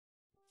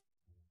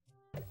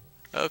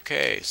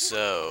Okay,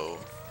 so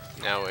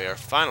now we are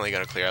finally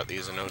going to clear out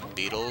these anode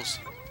beetles.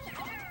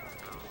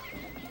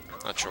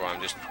 Not sure why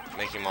I'm just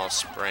making them all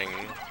spring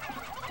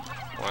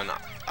when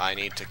I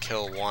need to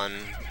kill one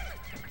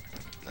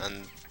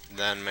and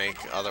then make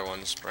other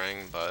ones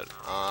spring, but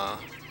I'm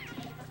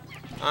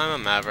a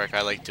maverick.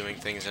 I like doing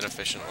things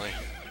inefficiently.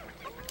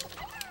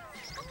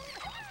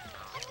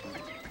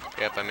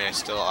 Yep, I mean I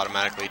still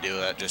automatically do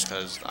that just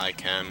because I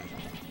can.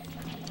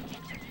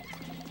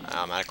 I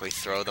automatically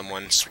throw them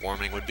when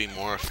swarming would be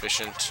more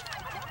efficient.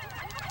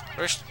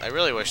 I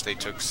really wish they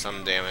took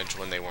some damage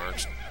when they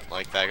weren't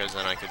like that, because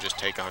then I could just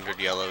take 100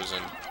 yellows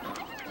and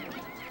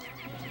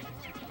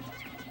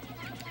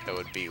it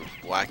would be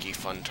wacky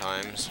fun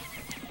times.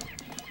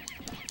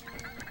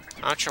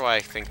 Not sure why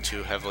I think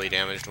two heavily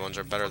damaged ones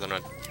are better than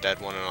a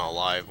dead one and a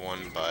live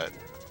one, but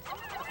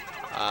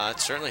it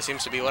certainly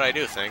seems to be what I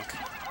do think.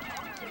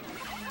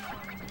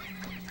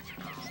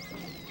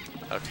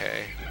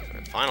 Okay,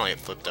 finally it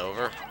flipped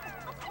over.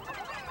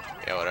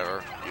 Yeah,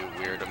 whatever, you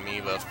weird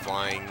amoeba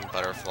flying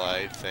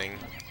butterfly thing.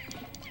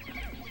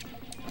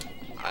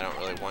 I don't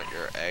really want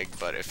your egg,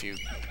 but if you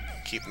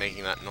keep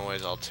making that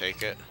noise, I'll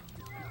take it.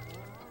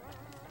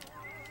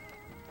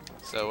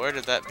 So where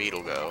did that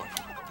beetle go?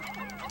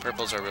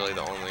 Purples are really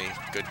the only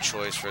good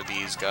choice for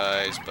these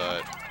guys,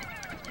 but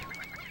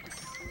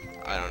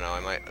I don't know, I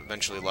might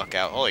eventually luck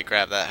out. Holy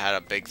crap, that had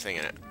a big thing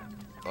in it.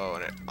 Oh,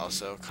 and it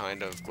also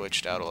kind of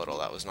glitched out a little.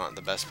 That was not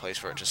the best place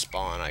for it to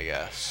spawn, I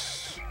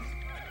guess.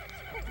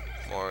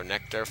 More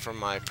nectar from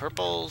my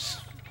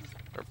purples.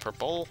 Or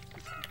purple.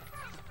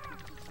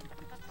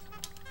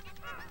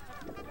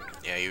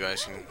 Yeah, you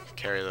guys can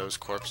carry those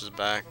corpses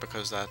back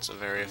because that's a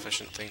very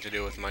efficient thing to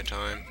do with my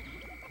time.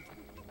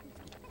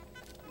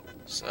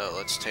 So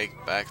let's take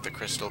back the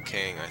Crystal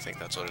King. I think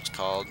that's what it's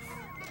called.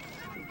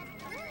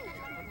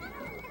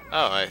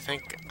 Oh, I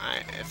think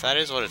if that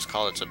is what it's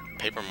called, it's a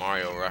Paper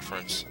Mario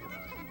reference.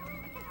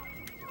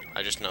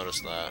 I just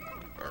noticed that.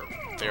 Or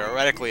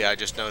theoretically, I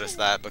just noticed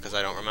that because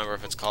I don't remember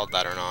if it's called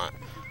that or not.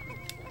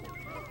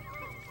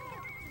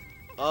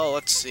 Oh,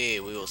 let's see.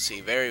 We will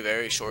see very,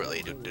 very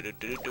shortly. Do, do, do,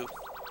 do, do.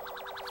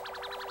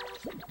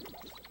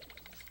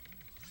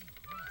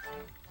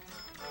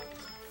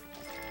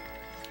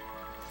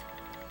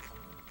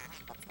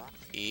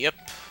 Yep,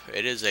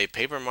 it is a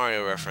Paper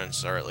Mario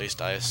reference, or at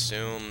least I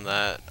assume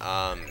that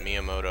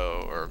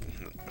Miyamoto, or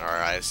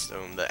I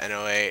assume the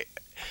NOA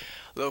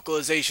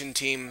localization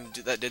team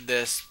that did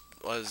this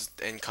was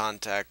in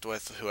contact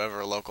with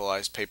whoever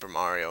localized Paper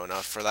Mario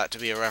enough for that to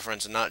be a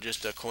reference and not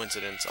just a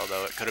coincidence,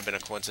 although it could have been a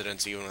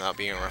coincidence even without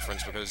being a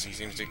reference because he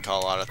seems to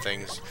call a lot of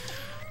things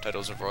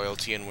titles of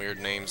royalty and weird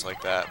names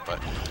like that,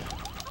 but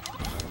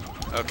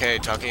okay,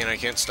 talking and I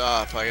can't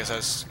stop. I guess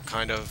that's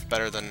kind of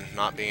better than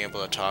not being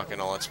able to talk in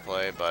a Let's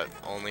Play, but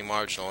only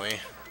marginally.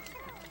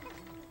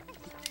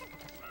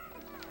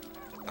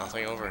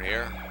 Nothing over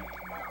here.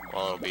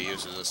 Well, it'll be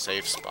used as a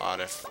safe spot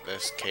if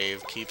this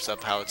cave keeps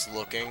up how it's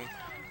looking.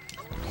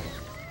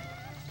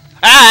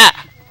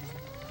 Ah!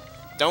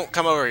 Don't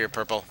come over here,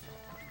 Purple.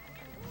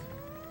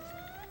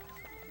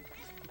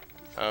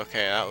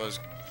 Okay, that was...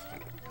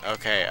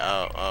 Okay,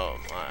 oh.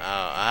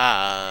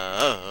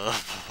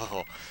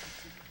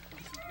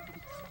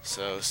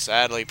 So,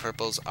 sadly,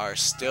 purples are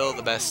still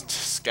the best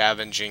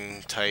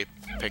scavenging type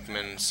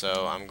Pikmin,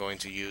 so I'm going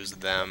to use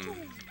them.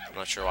 I'm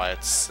not sure why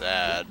it's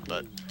sad,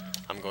 but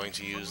I'm going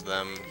to use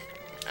them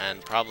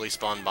and probably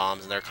spawn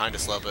bombs, and they're kind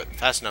of slow, but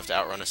fast enough to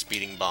outrun a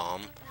speeding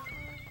bomb.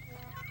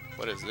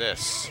 What is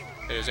this?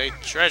 It is a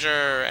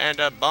treasure and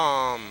a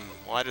bomb!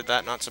 Why did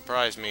that not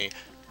surprise me?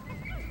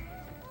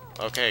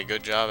 Okay,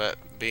 good job at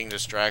being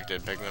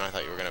distracted, Pikmin. I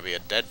thought you were going to be a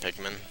dead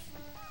Pikmin.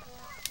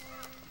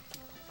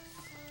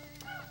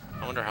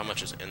 I wonder how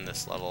much is in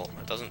this level.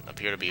 It doesn't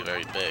appear to be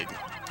very big.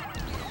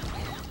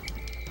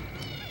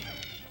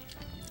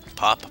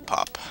 Pop,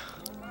 pop.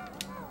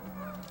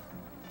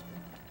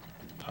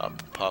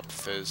 Pop, pop,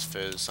 fizz,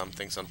 fizz,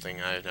 something,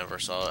 something. I never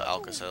saw an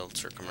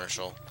Alka-Seltzer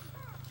commercial.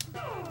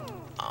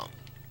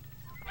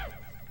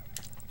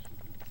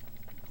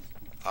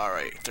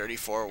 Alright,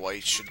 34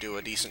 whites should do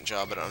a decent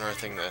job at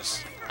unearthing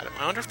this.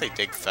 I wonder if they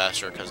dig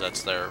faster because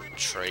that's their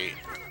trait.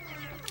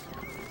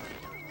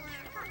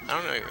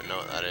 I don't even know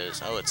what that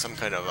is. Oh, it's some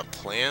kind of a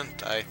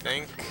plant, I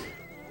think.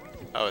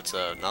 Oh, it's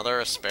another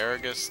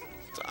asparagus.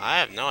 I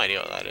have no idea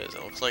what that is.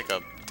 It looks like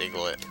a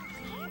diglet.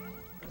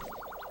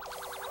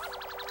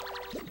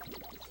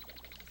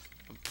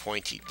 A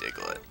pointy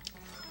diglet.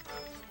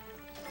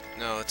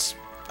 No, it's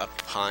a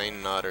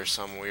pine nut or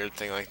some weird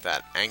thing like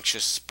that.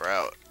 Anxious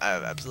sprout. I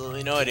have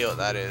absolutely no idea what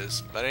that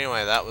is. But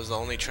anyway, that was the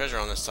only treasure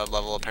on this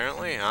sub-level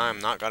apparently.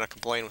 I'm not gonna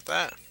complain with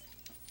that.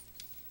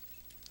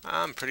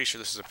 I'm pretty sure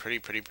this is a pretty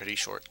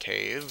short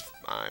cave.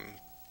 I'm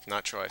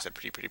not sure why I said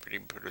pretty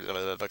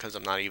because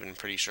I'm not even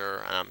pretty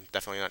sure. I'm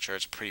definitely not sure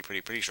it's pretty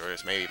short.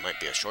 It's maybe it might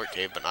be a short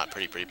cave, but not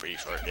pretty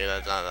short cave.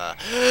 That's not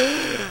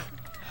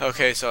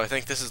Okay, so I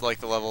think this is like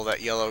the level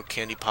that yellow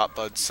candy pop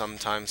buds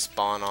sometimes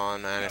spawn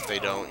on, and if they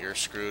don't, you're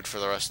screwed for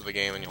the rest of the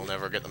game, and you'll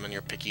never get them in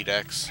your picky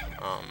decks.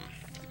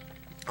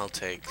 I'll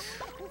take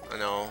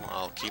No,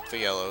 I'll keep the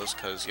yellows,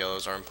 because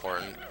yellows are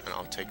important, and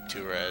I'll take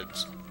 2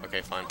 reds.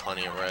 Okay, fine,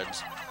 plenty of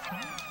reds.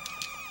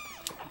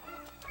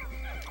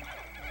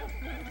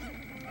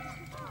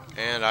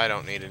 And I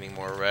don't need any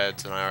more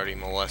reds, and I already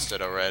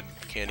molested a red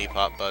candy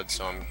pop bud,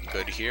 so I'm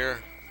good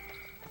here.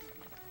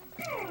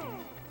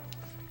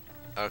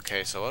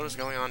 Okay, so what was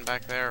going on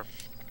back there?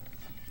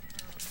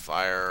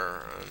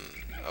 Fire,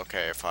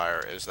 okay, fire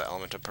is the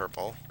element of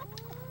purple.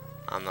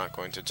 I'm not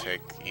going to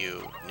take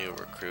you new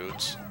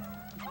recruits.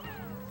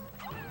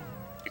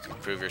 You can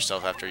prove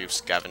yourself after you've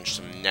scavenged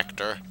some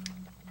nectar.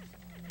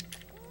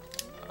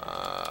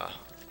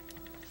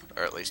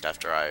 Or at least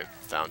after I've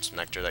found some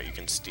nectar that you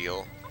can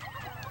steal.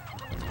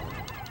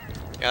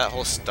 Yeah, that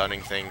whole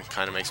stunning thing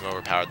kind of makes him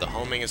overpowered. The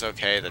homing is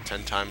okay, the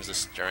 10 times the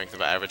strength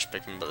of an average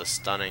Pikmin, but the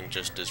stunning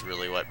just is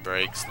really what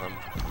breaks them.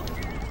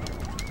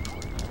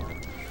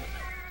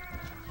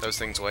 Those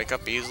things wake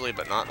up easily,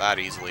 but not that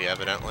easily,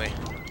 evidently.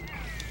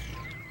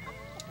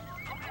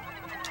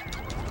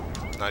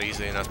 Not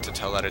easily enough to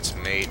tell that its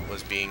mate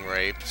was being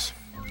raped.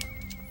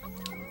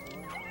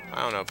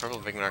 I don't know, purple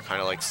Pikmin are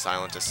kind of like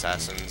silent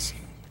assassins.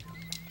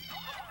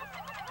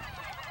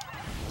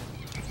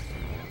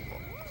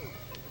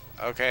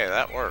 Okay,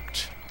 that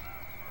worked.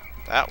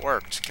 That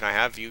worked. Can I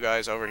have you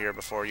guys over here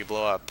before you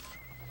blow up?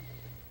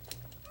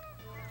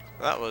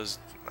 That was...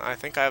 I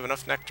think I have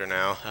enough nectar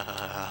now.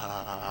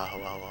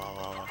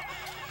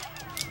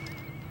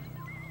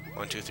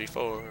 1, 2, 3,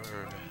 4.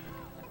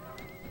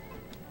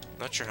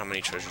 Not sure how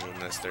many treasures in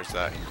this. There's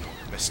that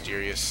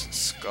mysterious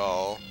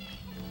skull.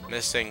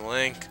 Missing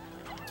link.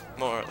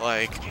 More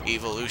like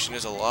evolution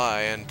is a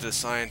lie and the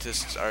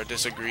scientists are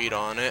disagreed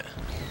on it.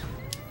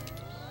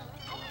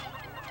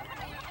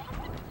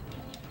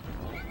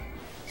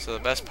 So the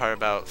best part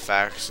about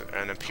facts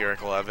and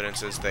empirical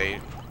evidence is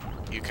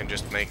you can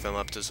just make them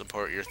up to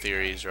support your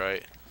theories,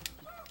 right?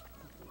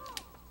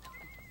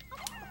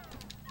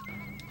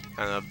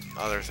 And the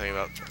other thing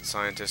about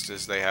scientists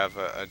is they have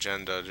an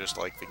agenda just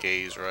like the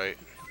gays, right?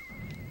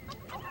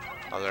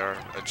 Other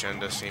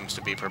agenda seems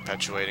to be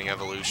perpetuating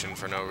evolution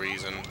for no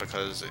reason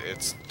because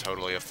it's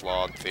totally a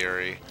flawed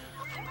theory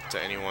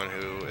to anyone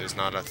who is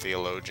not a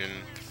theologian.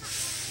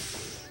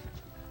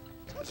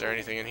 Is there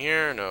anything in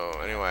here? No.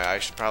 Anyway, I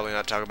should probably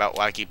not talk about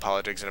wacky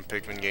politics in a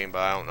Pikmin game, but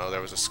I don't know.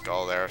 There was a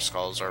skull there.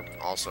 Skulls are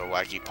also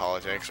wacky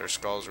politics. Are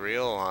skulls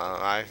real?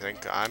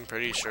 I'm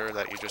pretty sure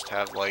that you just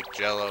have, like,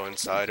 jello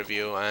inside of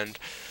you, and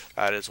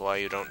that is why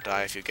you don't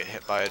die if you get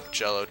hit by a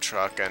jello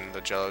truck, and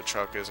the jello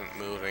truck isn't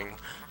moving.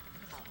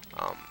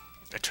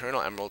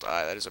 Eternal Emerald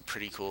Eye. That is a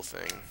pretty cool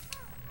thing.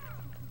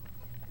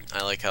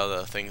 I like how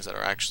the things that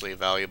are actually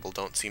valuable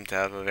don't seem to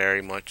have a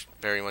very much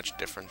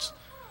difference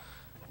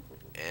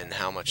in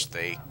how much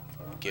they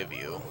give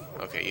you.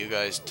 Okay, you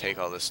guys take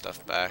all this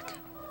stuff back.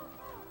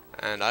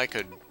 And I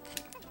could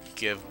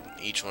give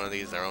each one of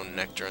these their own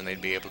nectar and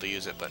they'd be able to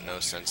use it, but no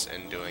sense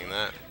in doing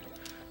that.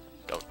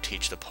 Don't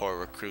teach the poor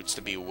recruits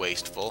to be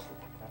wasteful.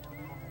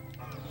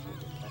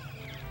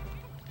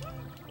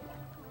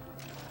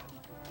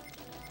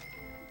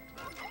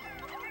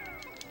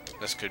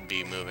 This could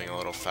be moving a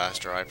little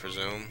faster, I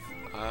presume.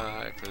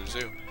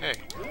 Hey.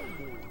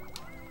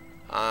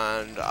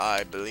 And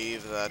I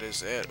believe that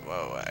is it.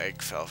 Whoa, an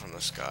egg fell from the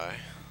sky.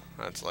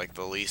 That's like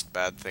the least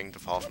bad thing to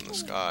fall from the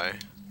sky.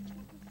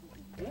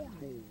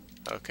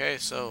 Okay,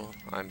 so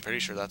I'm pretty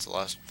sure that's the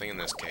last thing in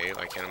this cave.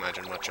 I can't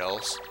imagine much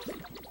else.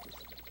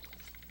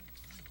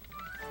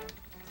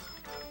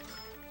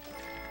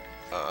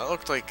 It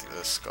looked like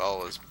the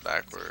skull was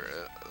backward.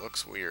 It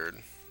looks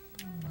weird.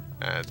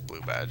 It's Blue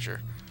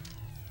Badger.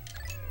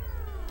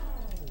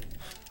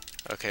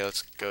 Okay,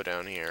 let's go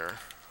down here.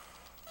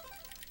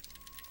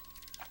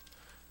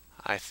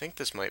 I think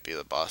this might be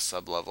the boss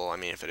sub-level. I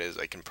mean, if it is,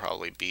 I can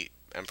probably beat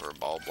Emperor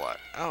Bulback.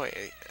 Oh,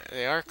 wait,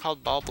 they are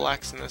called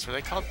BULBLAX in this. Were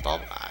they called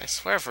I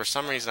swear for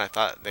some reason I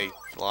thought they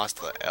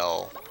lost the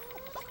L.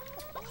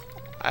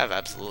 I have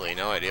absolutely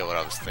no idea what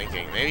I was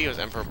thinking. Maybe it was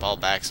Emperor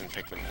Bulback in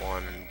Pikmin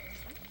 1. And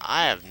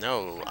I have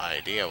no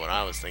idea what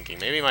I was thinking.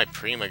 Maybe my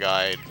Prima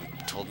guide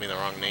told me the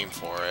wrong name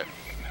for it.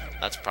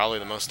 That's probably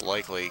the most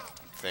likely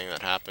thing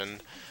that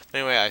happened.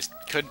 Anyway, I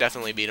could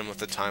definitely beat him with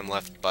the time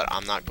left, but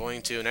I'm not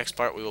going to. Next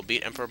part, we will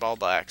beat Emperor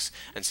Bulback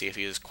and see if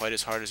he is quite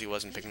as hard as he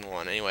was in Pikmin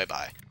 1. Anyway,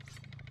 bye.